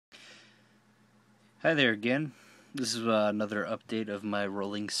Hi there again. This is another update of my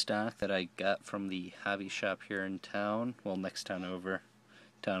rolling stock that I got from the hobby shop here in town. Well, next town over,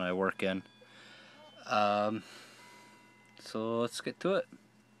 town I work in. So let's get to it.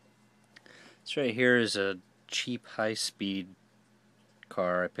 This right here is a cheap high-speed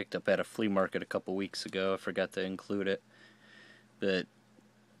car I picked up at a flea market a couple weeks ago. I forgot to include it, but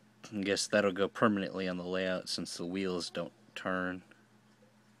I guess that'll go permanently on the layout since the wheels don't turn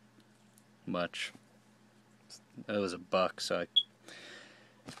much. It was $1, so I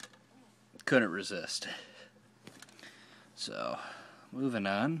couldn't resist. So, moving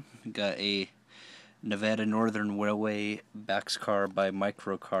on, we got a Nevada Northern Railway boxcar by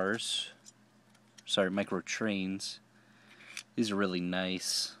Micro Trains. These are really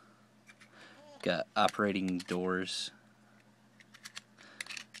nice. Got operating doors.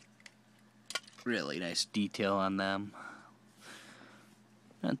 Really nice detail on them.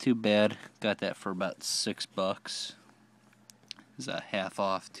 Not too bad. Got that for about $6. It's a half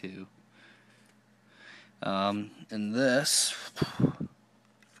off too. And this,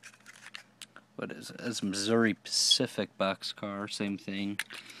 what is it? It's Missouri Pacific boxcar, same thing.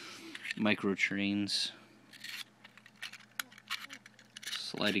 Micro Trains.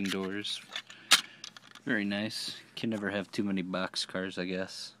 Sliding doors. Very nice. Can never have too many boxcars, I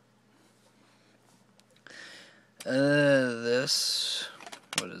guess. This,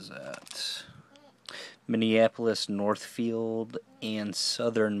 what is that? Minneapolis Northfield and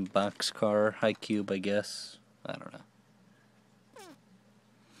Southern boxcar, high cube, I guess. I don't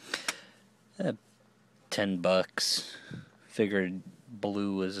know. $10. Figured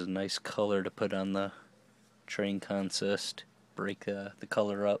blue was a nice color to put on the train consist. Break the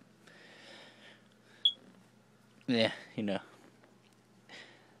color up. Yeah, you know.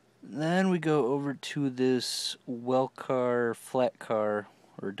 Then we go over to this Welcar flat car,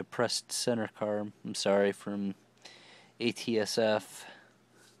 or depressed center car, I'm sorry, from ATSF.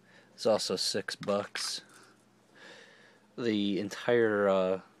 It's also $6. The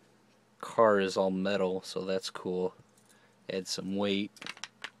entire car is all metal, so that's cool. Add some weight.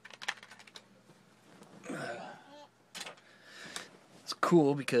 It's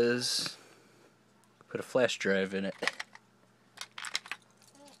cool because put a flash drive in it.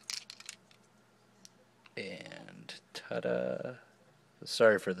 And ta-da!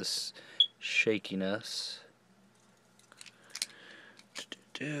 Sorry for this shakiness.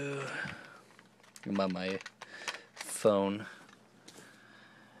 I'm on my phone.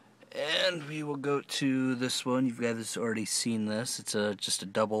 And we will go to this one. You guys already seen this. It's just a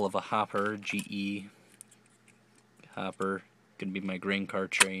double of a Hopper, GE Hopper. Gonna be my grain car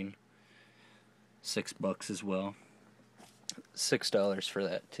train. $6 as well. $6 for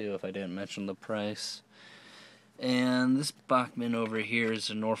that too, if I didn't mention the price. And this Bachmann over here is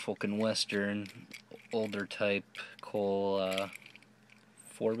a Norfolk and Western, older type coal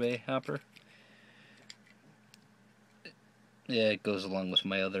 4-bay hopper. Yeah, it goes along with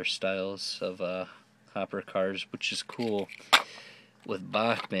my other styles of hopper cars, which is cool. With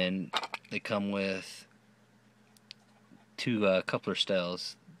Bachmann, they come with two coupler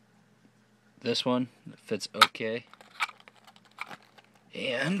styles. This one fits okay,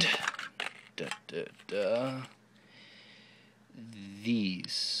 and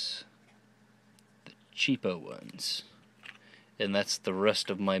these, the cheapo ones, and that's the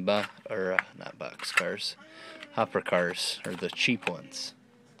rest of my not box cars, hopper cars, or the cheap ones.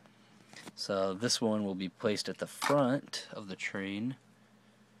 So this one will be placed at the front of the train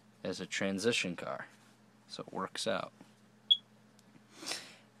as a transition car, so it works out.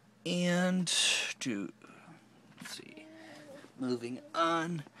 And let's see, moving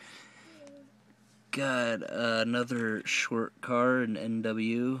on. Got another short car, an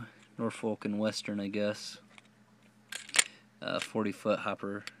NW, Norfolk and Western, I guess. 40-foot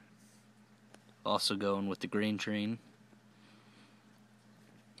hopper. Also going with the grain train.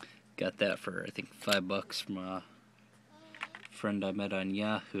 Got that for, I think, $5 from a friend I met on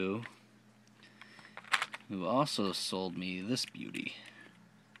Yahoo, who also sold me this beauty.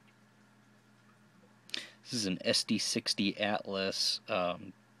 This is an SD60 Atlas.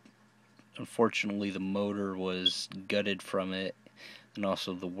 Unfortunately, the motor was gutted from it, and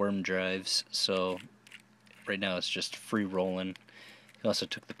also the worm drives, so right now it's just free rolling. He also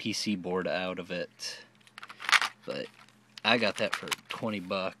took the PC board out of it, but I got that for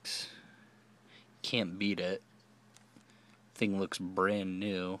 $20. Can't beat it. Thing looks brand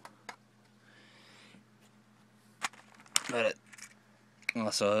new. But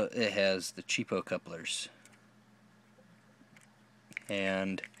also it has the cheapo couplers.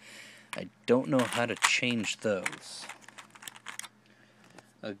 And I don't know how to change those.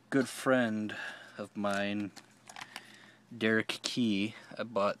 A good friend of mine, Derek Key. I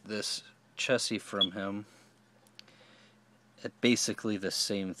bought this chassis from him. It's basically the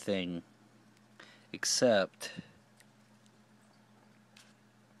same thing, except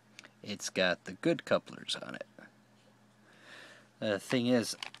it's got the good couplers on it. The thing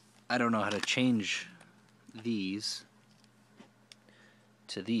is, I don't know how to change these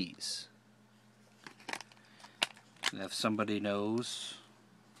to these. And if somebody knows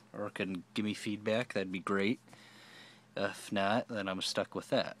or can give me feedback, that'd be great. If not, then I'm stuck with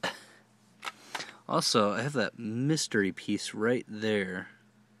that. Also, I have that mystery piece right there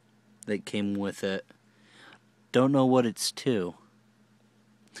that came with it. Don't know what it's to.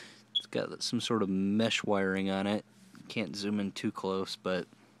 It's got some sort of mesh wiring on it. Can't zoom in too close, but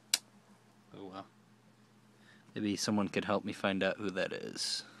oh well. Maybe someone could help me find out who that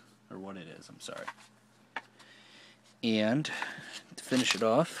is. Or what it is, I'm sorry. And to finish it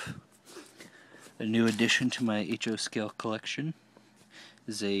off, a new addition to my HO scale collection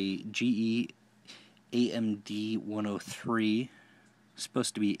is a GE AMD 103. It's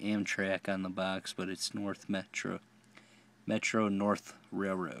supposed to be Amtrak on the box, but it's North Metro North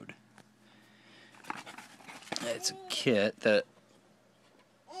Railroad. It's a kit that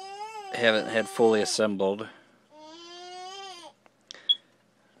I haven't had fully assembled.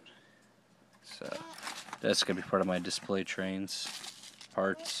 So that's going to be part of my display trains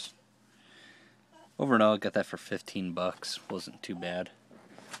parts. Overall, I got that for 15 bucks. Wasn't too bad.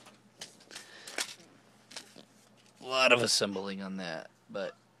 A lot of assembling on that,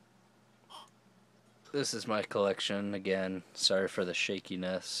 but this is my collection. Again, sorry for the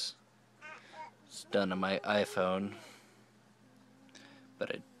shakiness. It's done on my iPhone,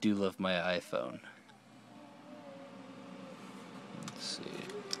 but I do love my iPhone. Let's see.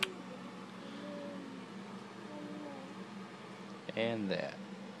 And that.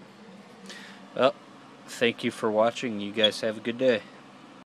 Well, thank you for watching. You guys have a good day.